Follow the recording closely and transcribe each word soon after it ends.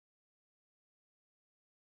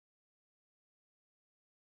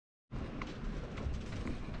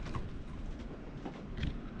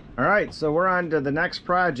All right, so we're on to the next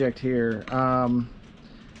project here.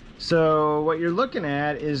 So what you're looking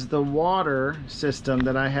at is the water system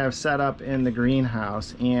that I have set up in the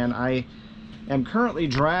greenhouse, and I am currently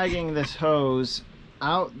dragging this hose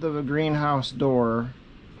out the greenhouse door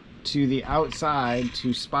to the outside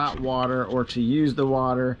to spot water, or to use the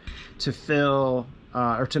water to fill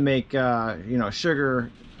or to make you know,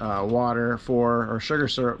 sugar water for, or sugar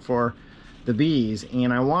syrup for the bees.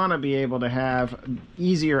 And I want to be able to have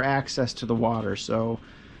easier access to the water. So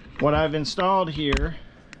what I've installed here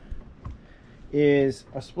is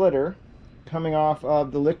a splitter coming off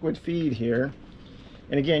of the liquid feed here.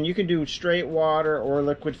 And again, you can do straight water or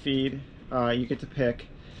liquid feed, you get to pick.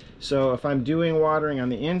 So if I'm doing watering on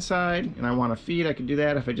the inside and I want to feed, I could do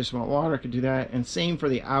that. If I just want water, I could do that. And same for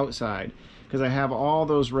the outside, because I have all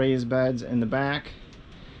those raised beds in the back.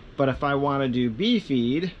 But if I want to do bee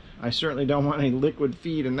feed, I certainly don't want any liquid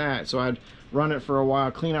feed in that. So I'd run it for a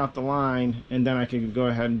while, clean out the line, and then I could go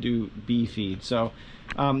ahead and do bee feed. So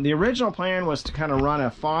the original plan was to kind of run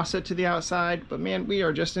a faucet to the outside, but man, we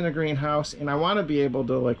are just in a greenhouse and I want to be able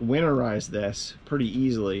to like winterize this pretty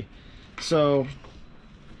easily. So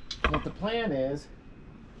what the plan is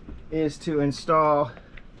to install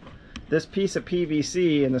this piece of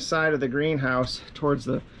PVC in the side of the greenhouse towards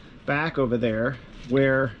the back over there,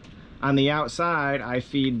 where on the outside I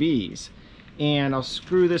feed bees. And I'll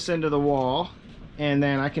screw this into the wall, and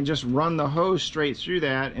then I can just run the hose straight through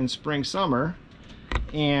that in spring, summer,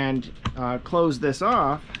 and close this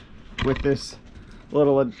off with this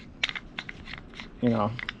little, you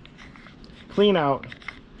know, clean out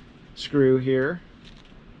screw here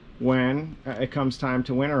when it comes time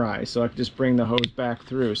to winterize. So I can just bring the hose back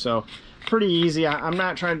through. So pretty easy. I'm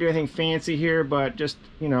not trying to do anything fancy here, but just,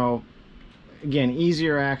 you know, again,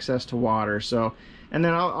 easier access to water. So, and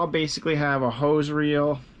then I'll basically have a hose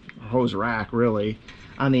reel, or hose rack really,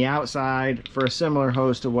 on the outside for a similar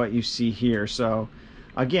hose to what you see here. So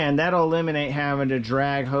again, that'll eliminate having to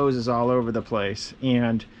drag hoses all over the place.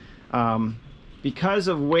 And because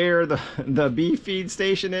of where the bee feed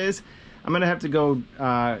station is, I'm gonna have to go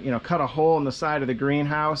you know, cut a hole in the side of the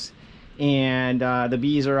greenhouse. And the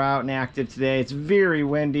bees are out and active today. It's very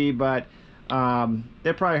windy, but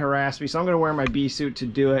they'll probably harass me, so I'm going to wear my bee suit to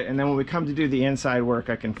do it. And then when we come to do the inside work,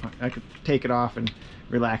 I can take it off and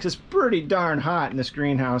relax. It's pretty darn hot in this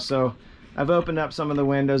greenhouse, so I've opened up some of the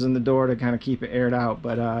windows and the door to kind of keep it aired out.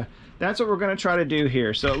 But that's what we're going to try to do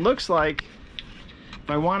here. So it looks like if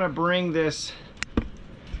I want to bring this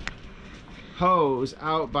hose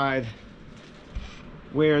out by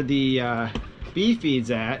where the bee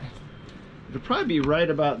feed's at, it'll probably be right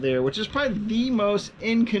about there, which is probably the most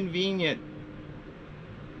inconvenient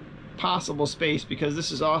possible space, because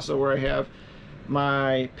this is also where I have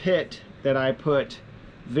my pit that I put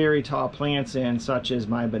very tall plants in, such as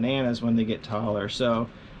my bananas when they get taller. So,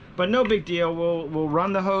 but no big deal. We'll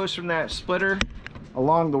run the hose from that splitter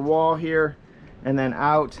along the wall here and then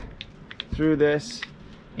out through this,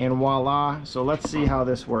 and voila. So let's see how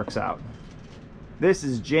this works out. This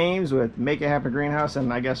is James with Make It Happen Greenhouse,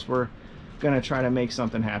 and I guess we're gonna try to make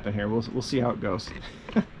something happen here. We'll see how it goes.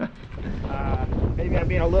 Maybe I'm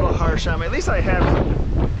being a little harsh on me. At least I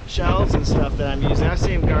have shelves and stuff that I'm using. I've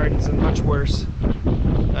seen gardens in much worse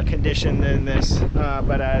condition than this,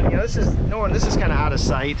 but you know, this is kind of out of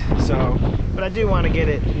sight. So, but I do want to get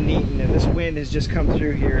it neatened, and this wind has just come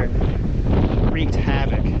through here and wreaked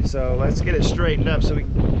havoc. So let's get it straightened up so we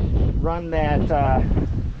can run that,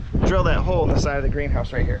 drill that hole in the side of the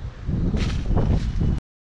greenhouse right here.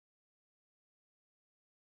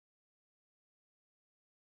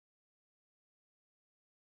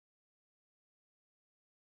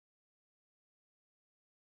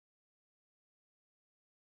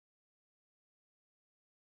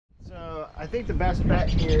 So I think the best bet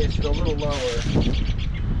here is to go a little lower.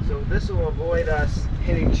 So this will avoid us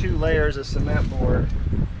hitting 2 layers of cement board,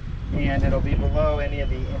 and it'll be below any of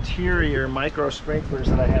the interior micro sprinklers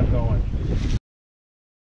that I have going.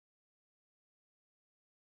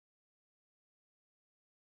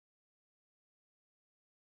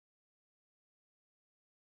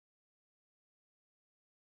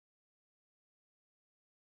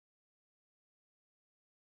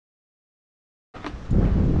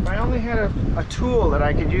 If I only had a tool that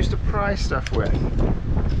I could use to pry stuff with.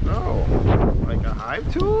 Oh, like a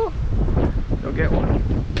hive tool? Go get one.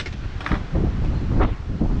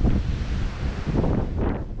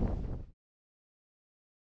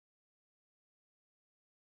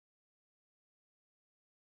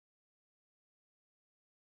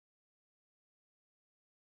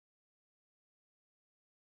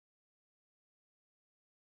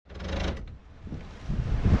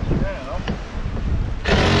 Now,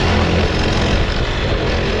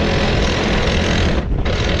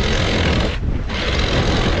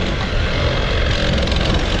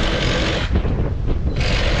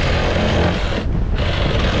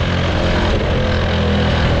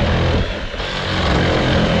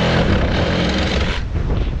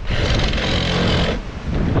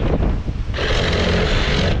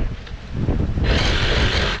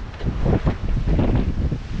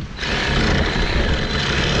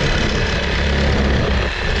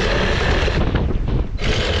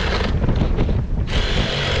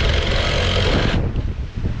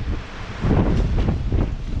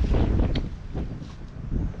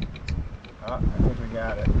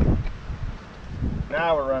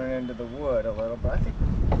 Now we're running into the wood a little, but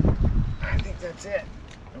I think that's it.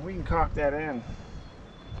 And we can caulk that in.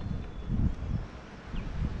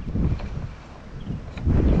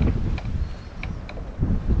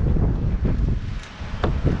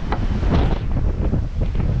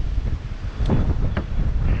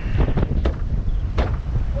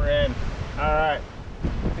 We're in. All right.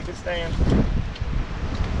 I think it's staying.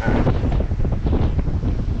 All right.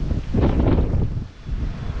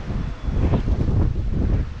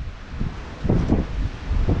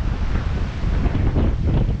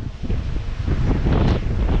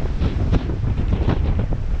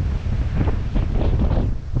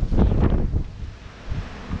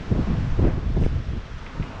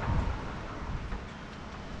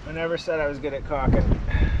 I never said I was good at caulking.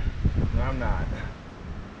 No, I'm not.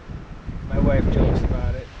 My wife jokes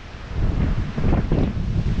about it.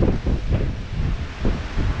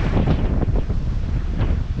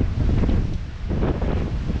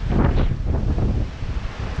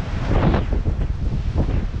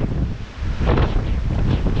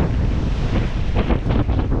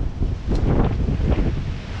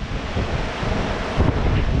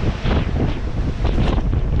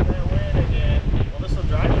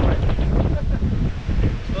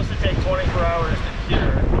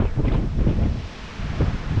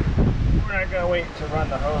 Wait to run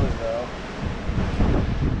the hose though.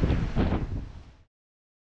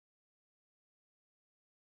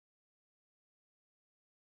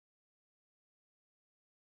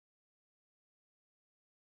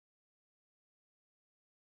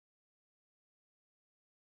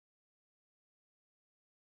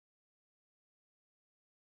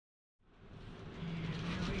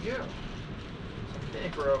 Here we go. I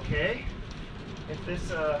think we're okay.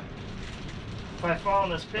 If I fall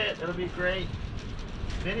in this pit, it'll be great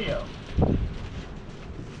video.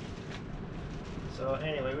 So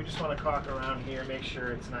anyway, we just want to caulk around here, make sure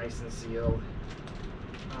it's nice and sealed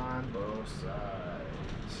on both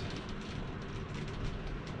sides.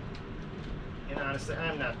 And honestly,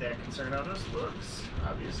 I'm not that concerned how this looks,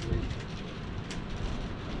 obviously.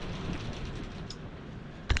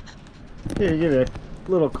 Here, you get a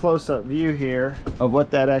little close-up view here of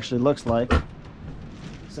what that actually looks like.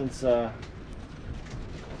 Since so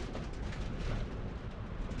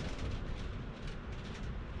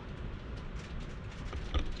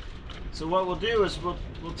what we'll do is we'll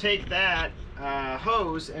take that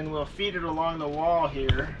hose and we'll feed it along the wall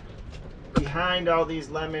here behind all these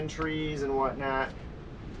lemon trees and whatnot,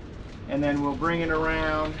 and then we'll bring it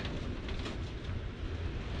around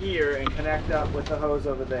here and connect up with the hose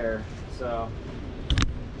over there. So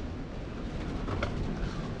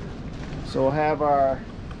we'll have our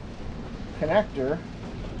connector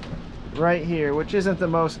right here, which isn't the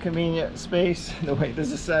most convenient space the way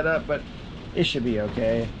this is set up, but it should be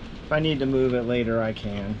okay. If I need to move it later, I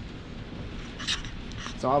can.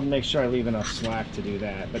 So I'll make sure I leave enough slack to do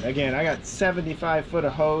that. But again, I got 75 foot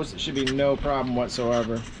of hose. It should be no problem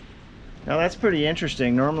whatsoever. Now that's pretty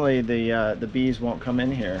interesting. Normally the bees won't come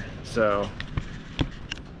in here, so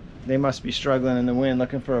they must be struggling in the wind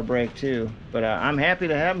looking for a break too. But I'm happy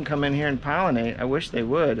to have them come in here and pollinate. I wish they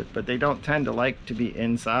would, but they don't tend to like to be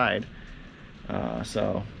inside.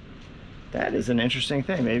 So that is an interesting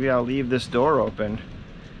thing. Maybe I'll leave this door open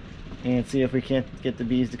and see if we can't get the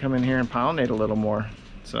bees to come in here and pollinate a little more.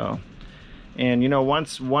 So, and you know,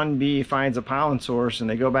 once one bee finds a pollen source and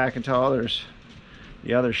they go back and tell others,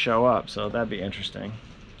 the others show up. So that'd be interesting.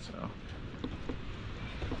 So.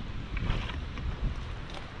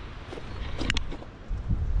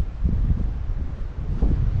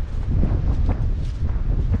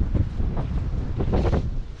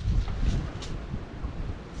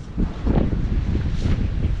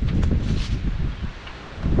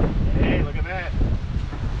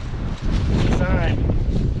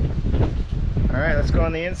 Alright, let's go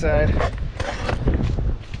on the inside.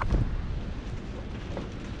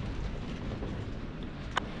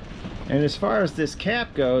 And as far as this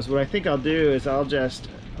cap goes, what I think I'll do is I'll just,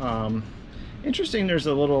 interesting, there's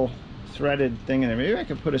a little threaded thing in there. Maybe I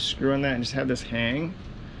could put a screw in that and just have this hang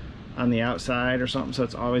on the outside or something so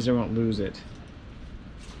it's always, I won't lose it.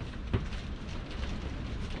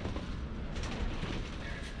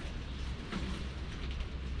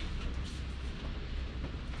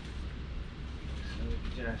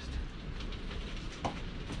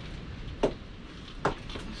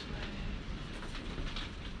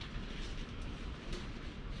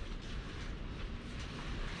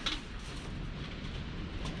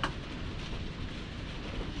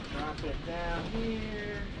 Drop it down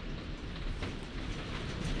here.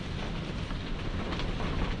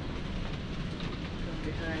 Come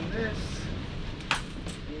behind this.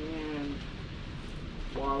 And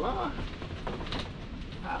voila.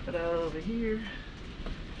 Pop it out over here.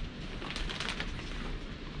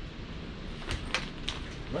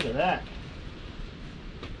 Look at that.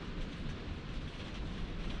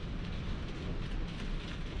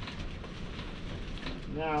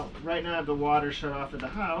 Now, right now I have the water shut off at the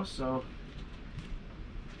house, so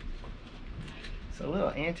it's a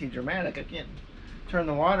little anti-dramatic. I can't turn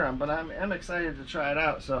the water on, but I'm excited to try it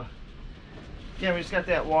out. So again, we just got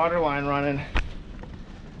that water line running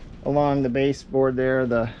along the baseboard there,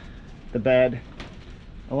 the bed,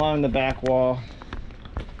 along the back wall,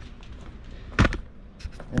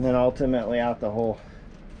 and then ultimately out the hole.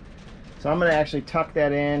 So I'm going to actually tuck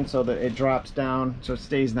that in so that it drops down so it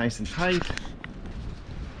stays nice and tight.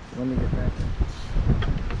 Let me get back there.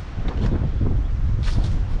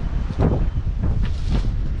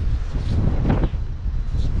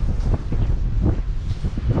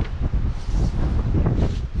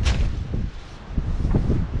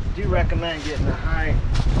 I do recommend getting a high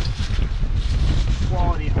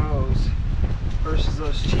quality hose versus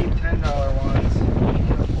those cheap $10 ones if you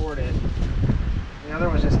can afford it. The other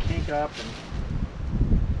ones just kink up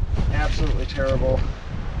and absolutely terrible.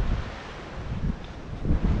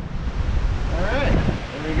 Alright,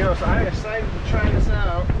 there we go. So I'm excited to try this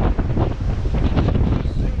out. As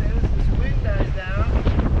soon as this wind dies down,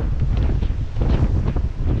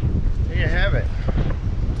 there you have it.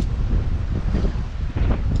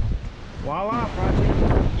 Voila,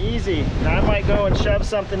 project easy. Now I might go and shove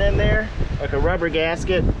something in there, like a rubber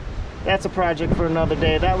gasket. That's a project for another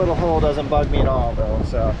day. That little hole doesn't bug me at all though.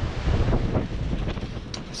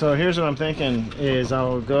 So here's what I'm thinking is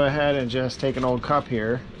I'll go ahead and just take an old cup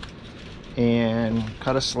here and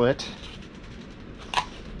cut a slit,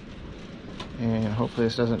 and hopefully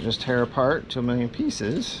this doesn't just tear apart to a million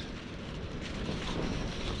pieces.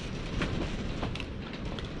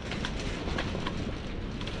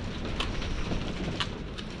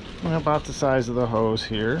 And about the size of the hose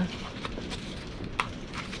here.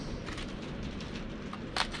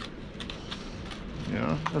 You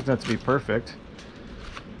know, doesn't have to be perfect.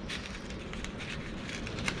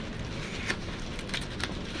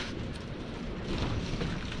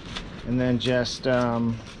 And then just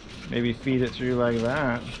maybe feed it through like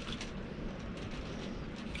that,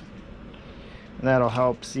 and that'll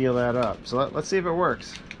help seal that up. So let's see if it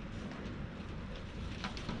works.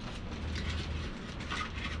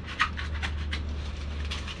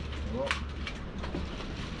 Well,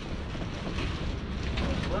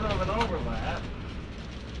 a little of an overlap.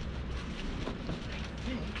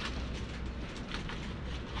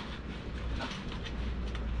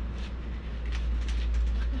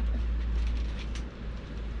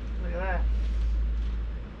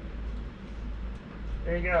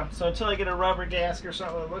 There you go. So until I get a rubber gasket or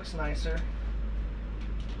something that looks nicer,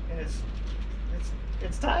 and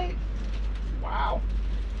it's tight. Wow.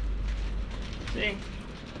 See?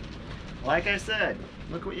 Like I said,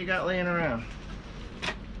 look what you got laying around.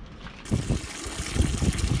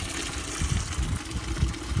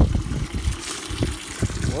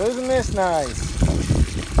 Well, isn't this nice?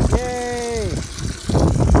 Yay!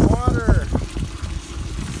 Water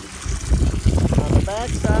on the back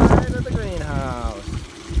side of the greenhouse.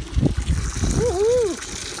 Woohoo!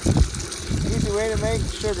 Easy way to make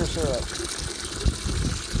sugar syrup.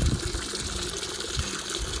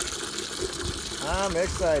 I'm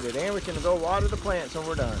excited, and we can go water the plants when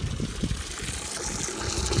we're done.